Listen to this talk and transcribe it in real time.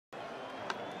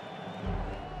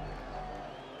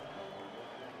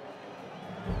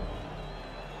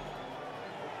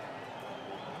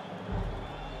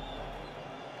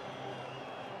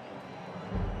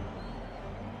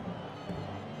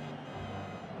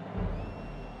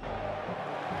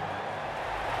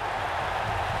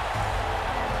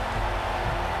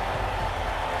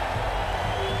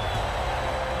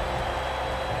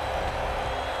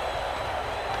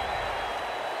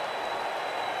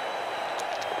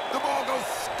goes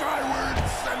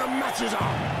skywards, and the match is on!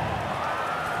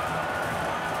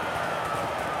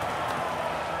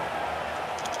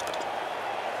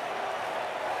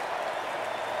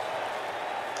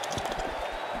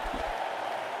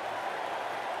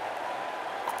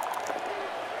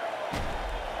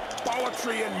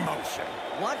 Poetry in motion.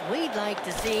 What we'd like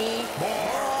to see...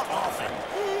 More often.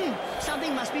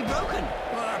 Something must be broken.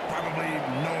 Probably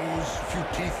nose, few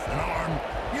teeth, an arm.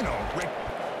 You know, Rick.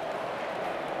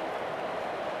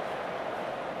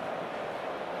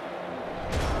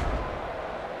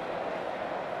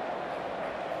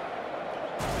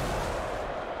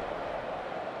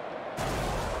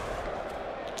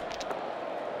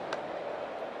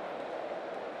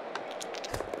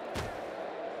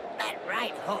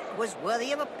 Right hook was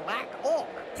worthy of a black hawk.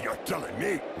 You're telling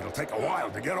me it'll take a while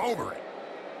to get over it.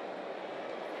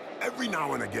 Every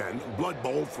now and again, Blood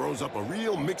Bowl throws up a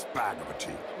real mixed bag of a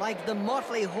team. Like the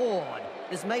motley horde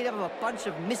is made up of a bunch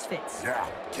of misfits. Yeah,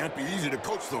 can't be easy to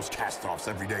coach those cast-offs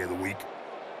every day of the week.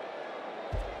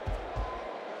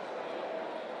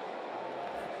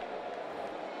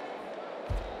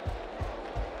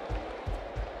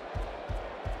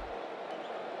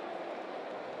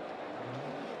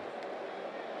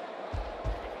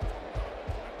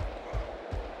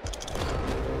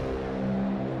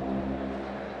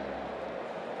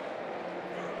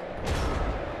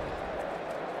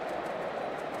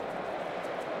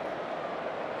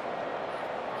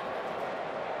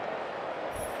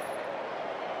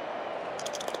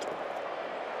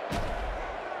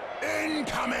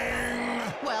 Incoming!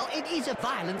 Well, it is a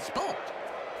violent sport.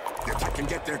 If I can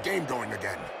get their game going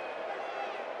again.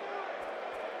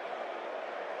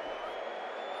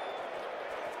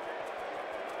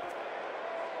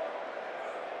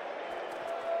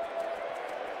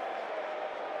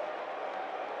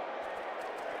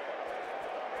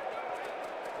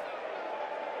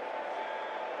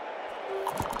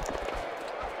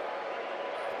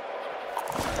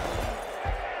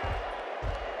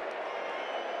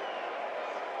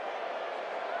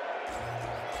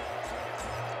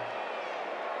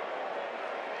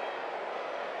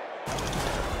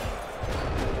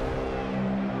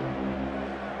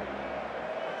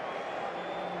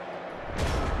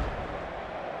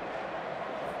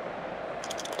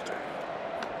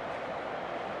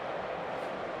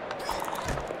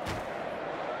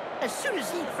 As soon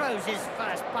as he throws his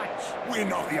first punch. We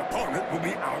know the opponent will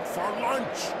be out for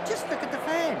lunch. Just look at the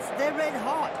fans. They're red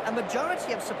hot. A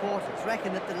majority of supporters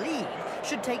reckon that the league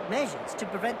should take measures to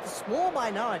prevent the small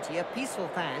minority of peaceful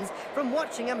fans from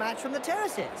watching a match from the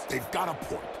terraces. They've got a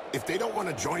point. If they don't want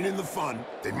to join in the fun,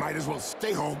 they might as well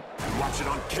stay home and watch it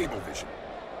on Cablevision.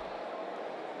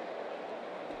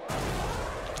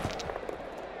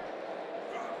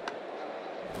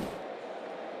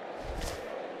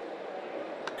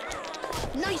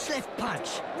 Nice left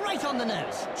punch, right on the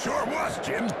nose. Sure was,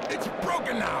 Jim. It's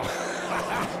broken now.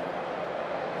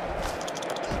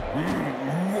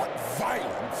 What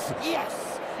violence!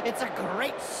 Yes, it's a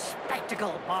great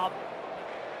spectacle, Bob.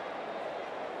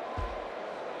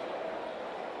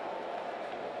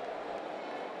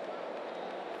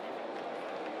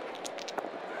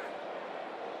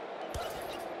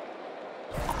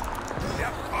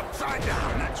 Yep, upside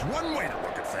down. That's one way to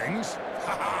look at things.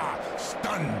 Ha ha!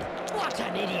 Stunned. What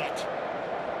an idiot!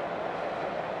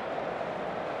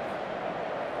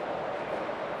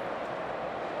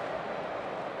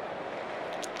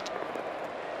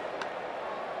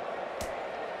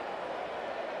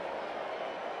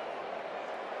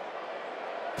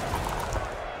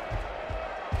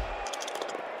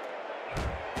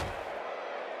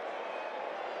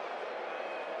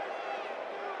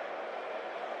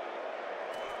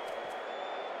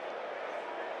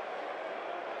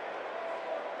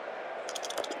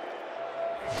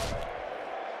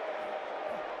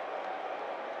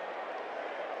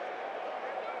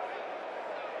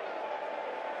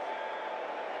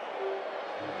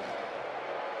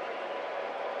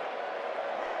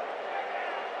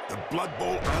 The Blood Bowl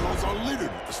annals are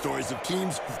littered with the stories of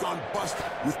teams who've gone bust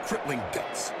with crippling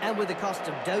debts. And with the cost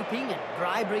of doping and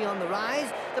bribery on the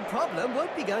rise, the problem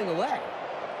won't be going away.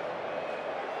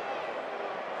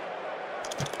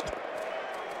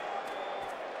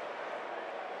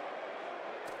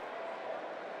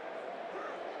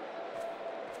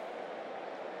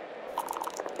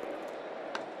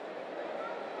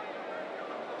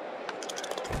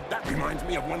 That reminds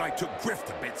me of when I took Griff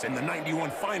to bits in the '91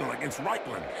 final against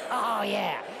Reichland. Oh,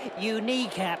 yeah. You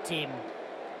kneecapped him.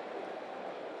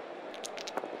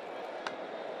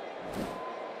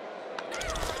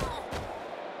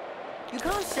 You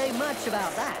can't say much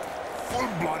about that.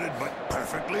 Full-blooded, but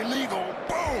perfectly legal.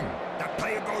 Boom! That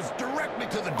player goes goes directly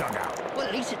to the dugout. Well,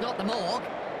 at least it's not the morgue.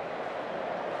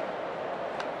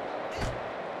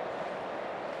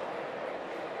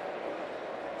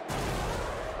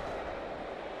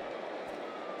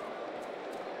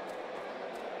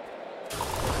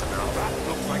 Now that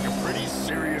looks like a pretty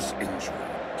serious injury.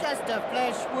 Just a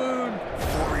flesh wound.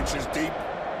 4 inches deep.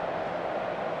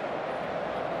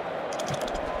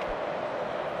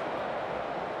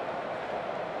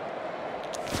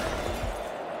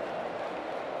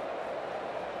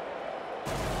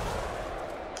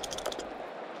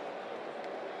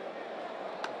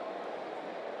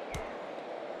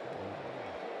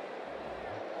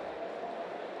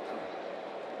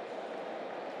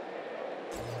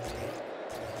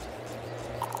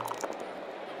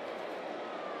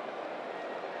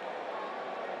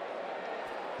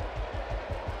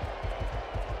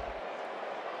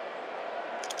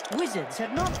 Wizards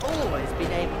have not always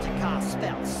been able to cast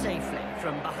spells safely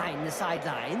from behind the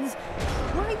sidelines.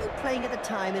 Were you playing at the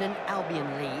time in an Albion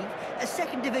League, a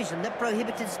second division that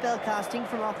prohibited spellcasting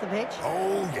from off the pitch?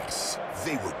 Oh, yes.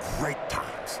 They were great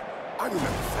times. I remember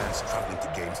fans traveling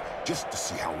to games just to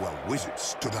see how well Wizards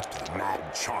stood up to the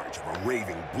mad charge of a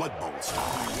raving Blood Bowl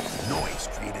star. Noise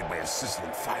created by a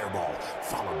sizzling fireball,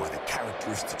 followed by the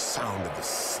characteristic sound of the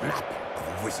snapping of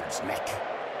a Wizard's neck.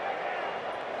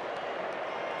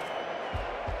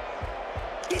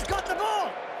 He's got the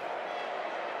ball!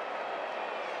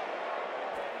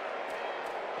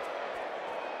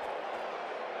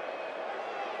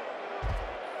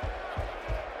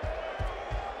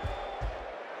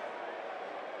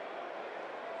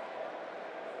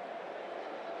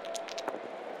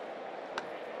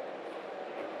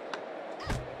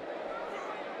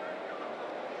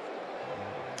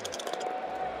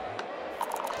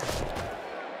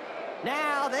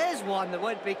 Now, there's one that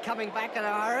won't be coming back in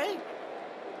a hurry.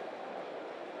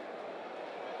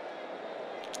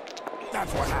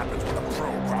 That's what happens when a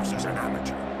pro crosses an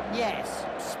amateur. Yes,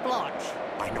 splotch.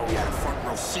 I know he had a front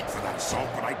row seat for that assault,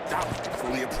 but I doubt he can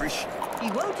fully appreciate it. He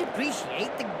won't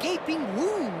appreciate the gaping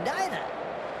wound either.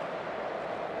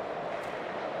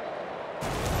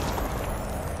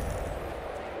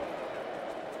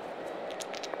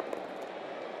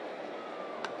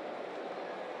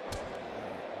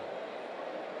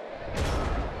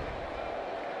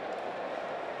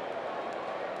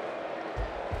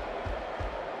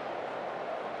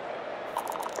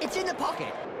 It's in the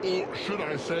pocket. Or should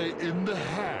I say, in the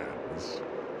hands?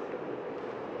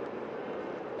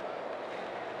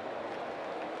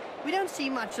 We don't see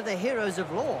much of the heroes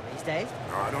of law these days.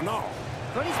 I don't know.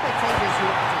 For any spectators who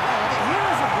aren't aware, the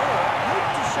heroes of law hope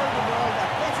to show the world a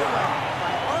better way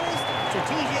by honest,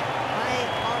 strategic play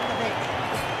on the pitch.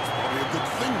 It's probably a good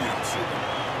thing we don't see them.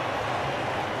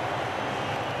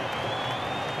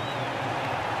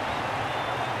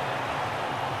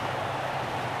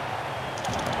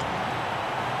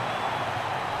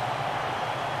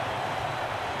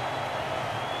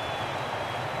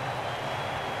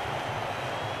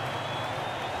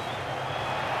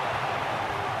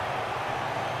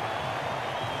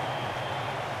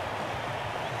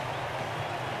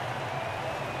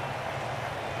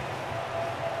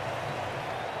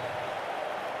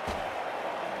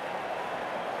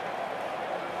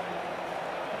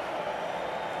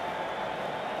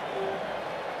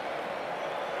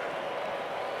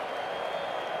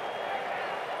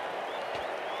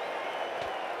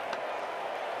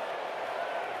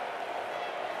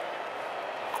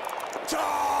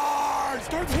 Charge!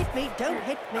 Don't hit me, don't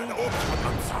hit me. Oh,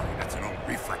 I'm sorry, that's an old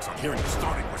reflex on hearing the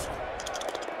starting whistle.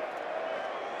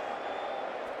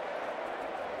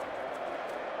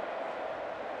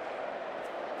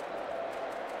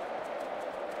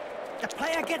 The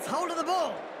player gets hold of the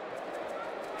ball.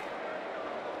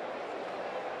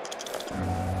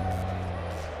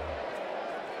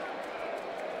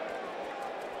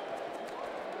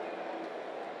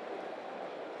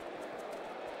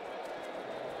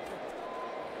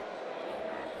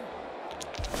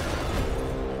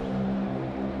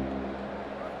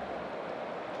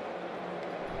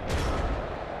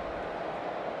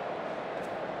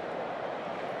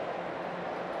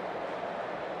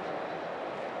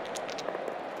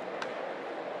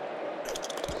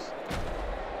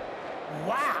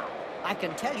 Wow! I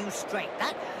can tell you straight,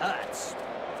 that hurts.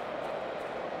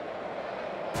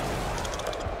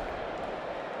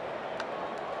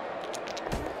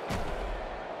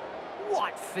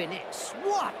 What finesse,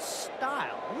 what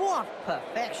style, what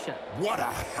perfection. What a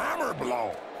hammer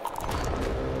blow!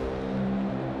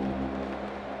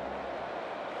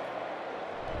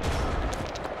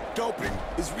 Doping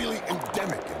is really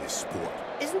endemic in this sport.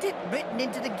 Isn't it written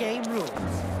into the game rules?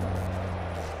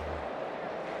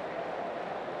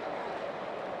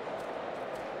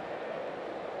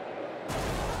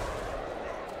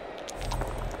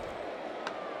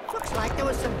 there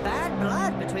was some bad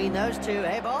blood between those two,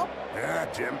 eh, Bob? Yeah,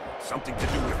 Jim. Something to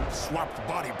do with swapped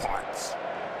body parts.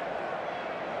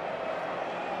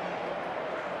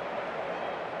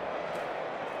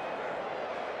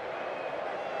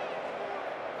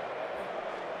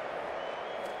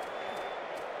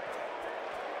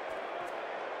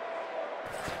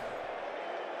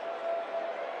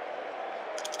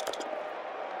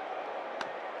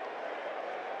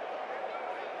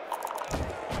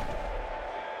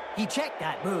 He checked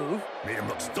that move. Made him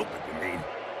look stupid, you mean?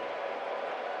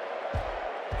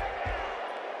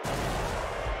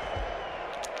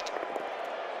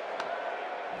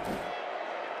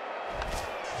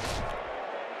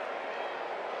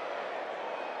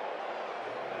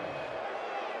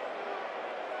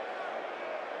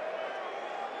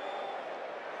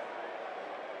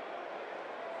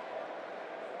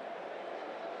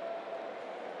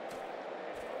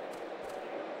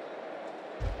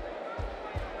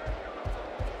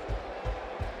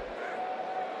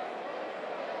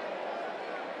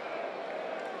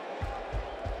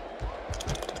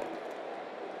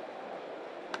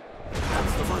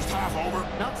 Half over.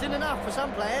 Not soon enough for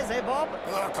some players, eh, Bob?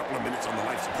 A couple of minutes on the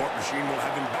life support machine will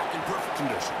have him back in perfect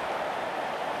condition.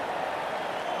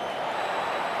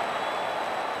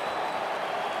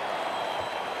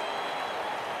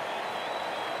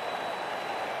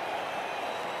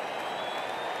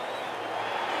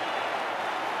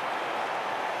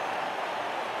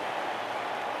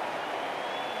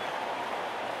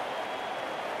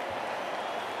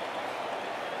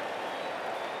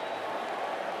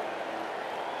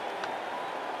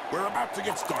 We're about to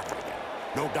get started again.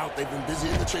 No doubt they've been busy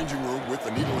in the changing room with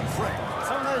the needle and thread.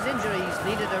 Some of those injuries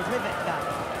needed a rivet gun.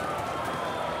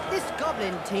 This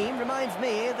Goblin team reminds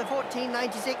me of the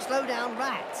 1496 Lowdown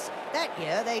Rats. That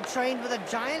year, they trained with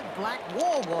a giant black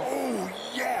war wolf. Oh,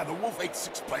 yeah, the wolf ate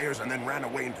 6 players and then ran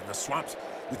away into the swamps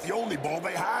with the only ball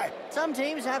they had. Some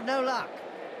teams have no luck.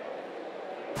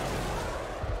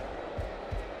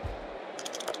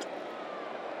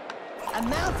 A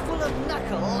mouthful of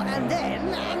knuckle, and then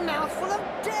a mouthful of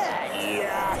dirt.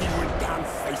 Yeah, he went down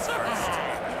face first.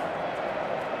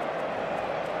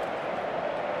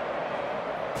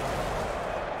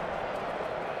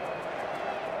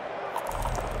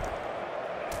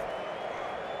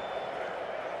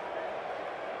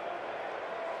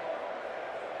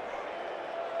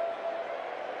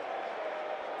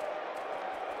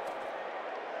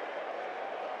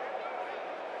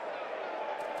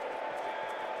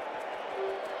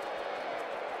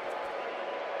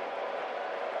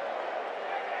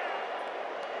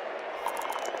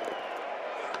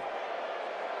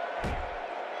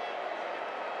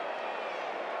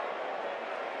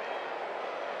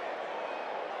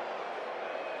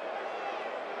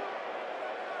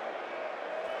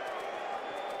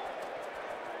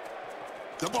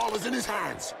 The ball is in his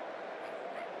hands.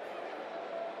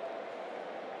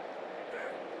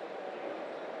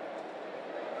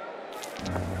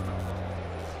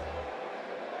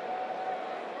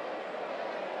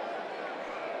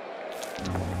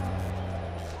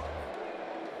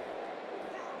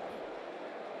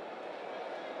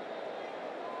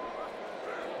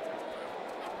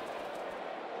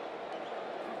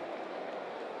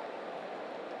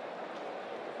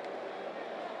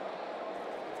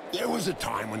 There was a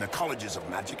time when the colleges of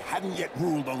magic hadn't yet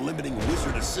ruled on limiting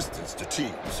wizard assistants to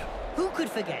teams. Who could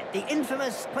forget the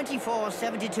infamous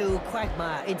 2472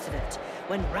 Quagmire incident,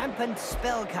 when rampant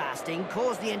spellcasting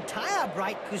caused the entire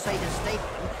Bright Crusader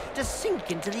Stadium to sink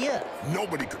into the earth?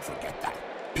 Nobody could forget that.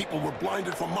 People were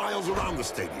blinded for miles around the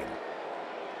stadium.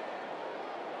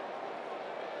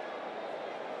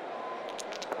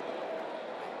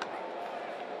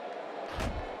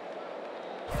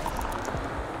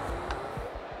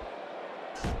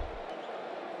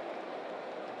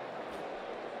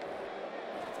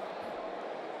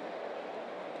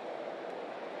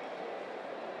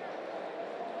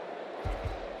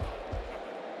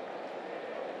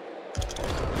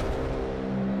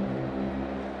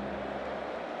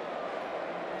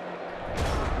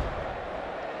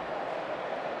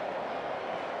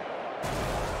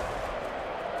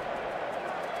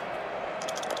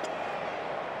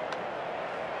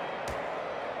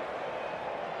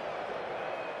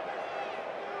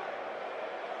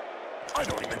 I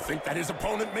don't even think that his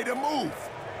opponent made a move.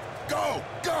 Go,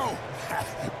 go!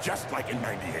 Just like in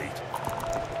 '98.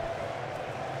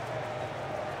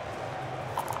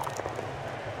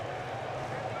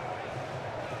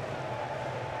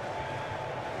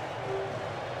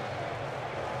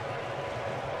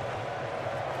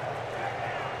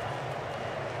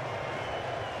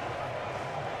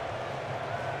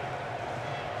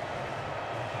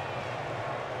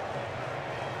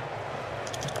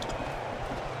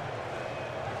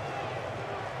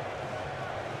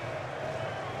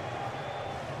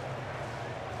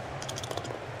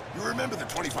 You remember the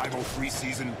 2503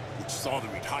 season, which saw the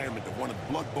retirement of one of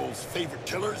Blood Bowl's favorite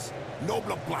killers?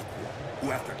 Noble Blackwell, who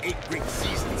after 8 great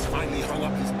seasons finally hung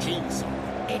up his chainsaw.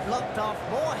 It lopped off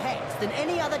more heads than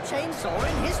any other chainsaw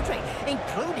in history,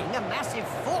 including a massive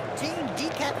 14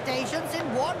 decapitations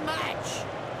in one match.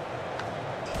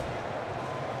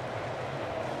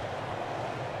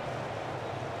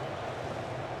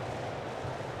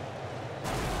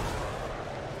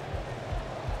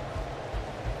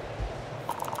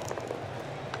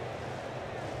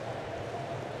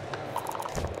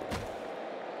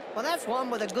 Well, that's one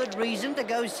with a good reason to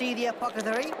go see the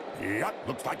apothecary. Yep,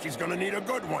 looks like he's gonna need a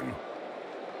good one.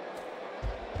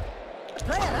 A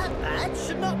player that bad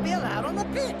should not be allowed on the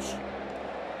pitch.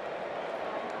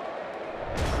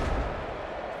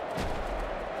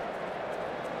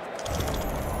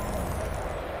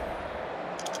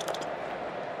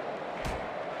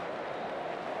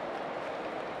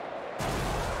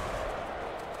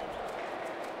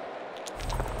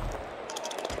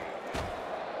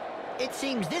 It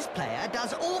seems this player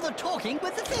does all the talking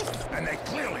with the fists. And they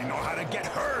clearly know how to get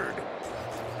heard.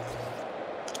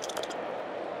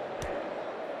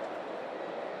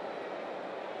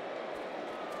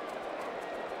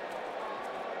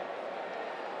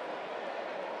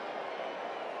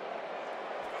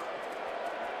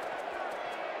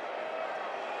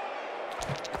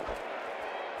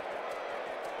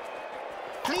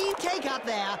 Clean take up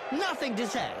there, nothing to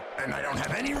say. And I don't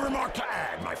have any remark to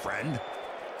add, my friend.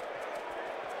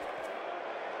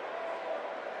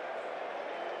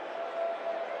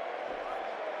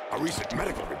 A recent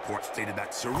medical report stated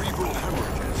that cerebral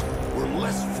hemorrhages were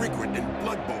less frequent in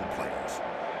Blood Bowl players.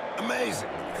 Amazing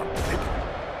when you come to think of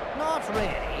it. Not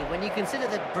really, when you consider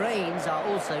that brains are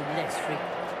also less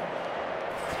frequent.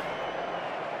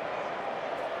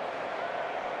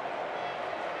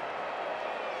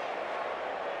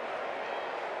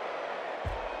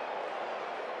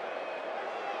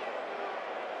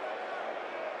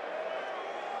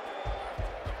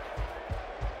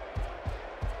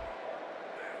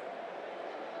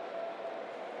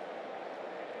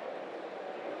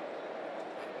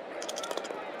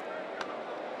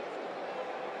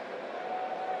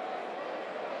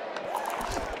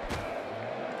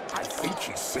 I think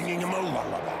she's singing him a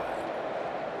lullaby.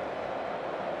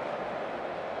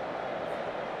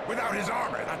 Without his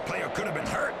armor, that player could have been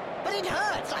hurt. But it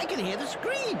hurts, I can hear the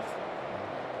screams.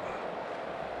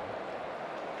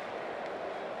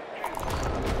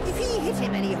 If he hit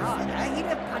him any harder, he'd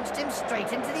have punched him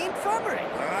straight into the infirmary.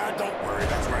 Don't worry,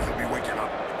 that's where he'll be waking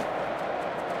up.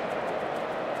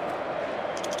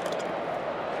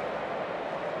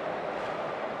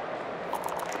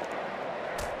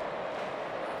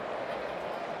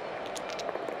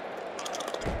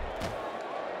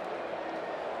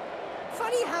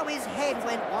 Funny how his head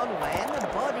went one way and the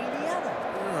body the other.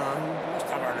 Must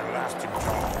have an elastic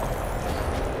jaw.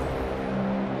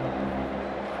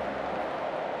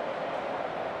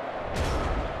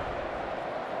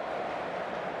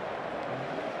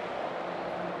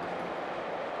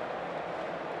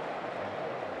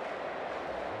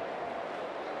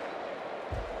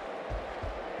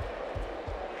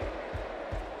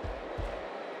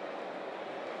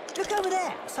 Look over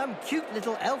there. Some cute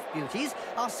little elf beauties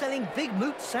are selling big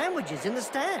moot sandwiches in the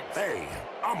stands. Hey,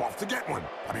 I'm off to get one.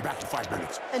 I'll be back in 5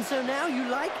 minutes. And so now you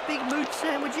like big moot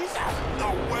sandwiches? No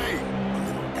way! A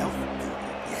little elf beauty,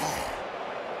 yeah.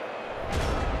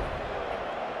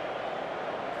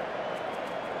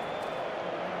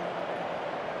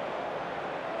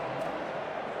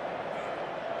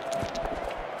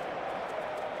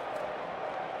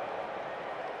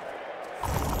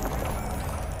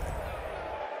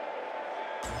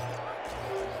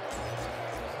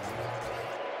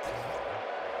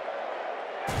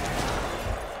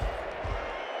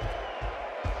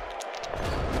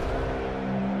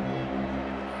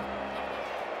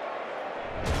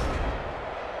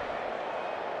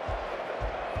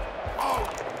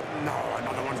 No,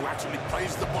 another one who actually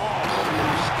plays the ball.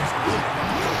 It's good that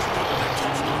the coach doubled their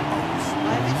touchdown bonus.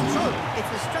 Well, if it's true,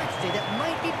 it's a strategy that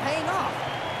might be paying off.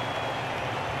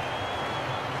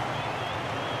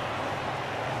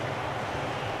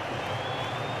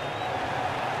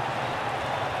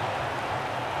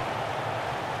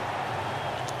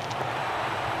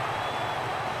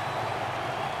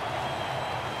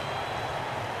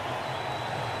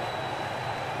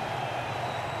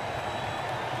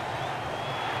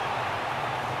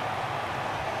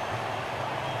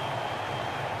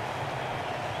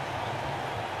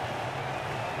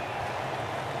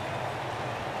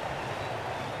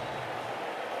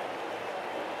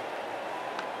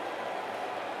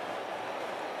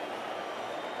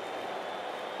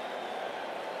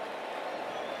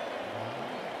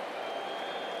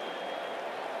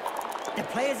 The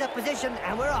players are positioned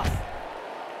and we're off.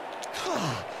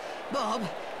 Bob,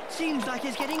 seems like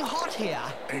it's getting hot here.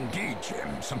 Indeed,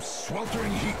 Jim. Some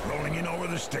sweltering heat rolling in over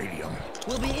the stadium.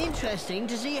 Will be interesting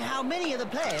to see how many of the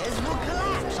players will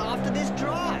collapse after this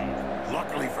drive.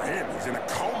 Luckily for him, he's in a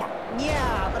coma.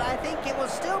 Yeah, but I think it will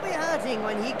still be hurting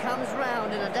when he comes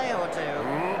round in a day or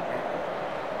two.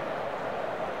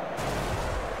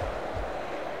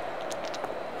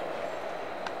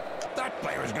 That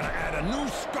player's gonna add a new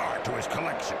scar to his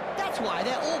collection. That's why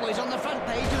they're always on the front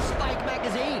page of Spike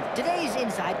magazine. Today's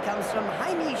insight comes from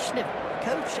Jaime Schnivel,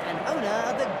 coach and owner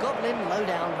of the Goblin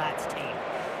Lowdown Rats team.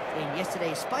 In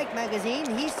yesterday's Spike magazine,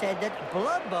 he said that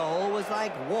Blood Bowl was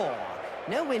like war.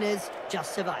 No winners,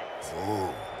 just survivors.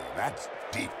 Oh, that's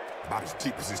deep. About as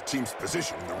deep as his team's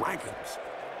position in the rankings.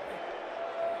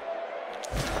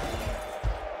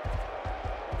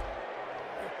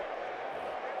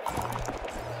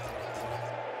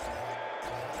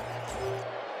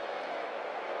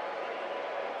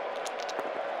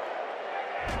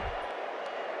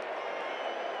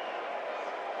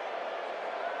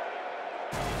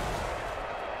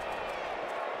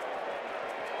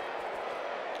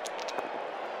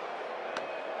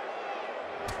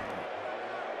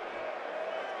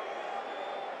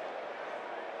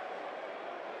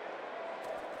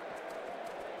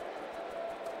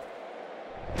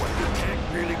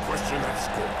 Really question that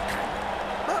score.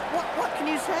 What can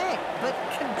you say? But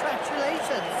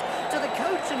congratulations to the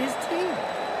coach and his team.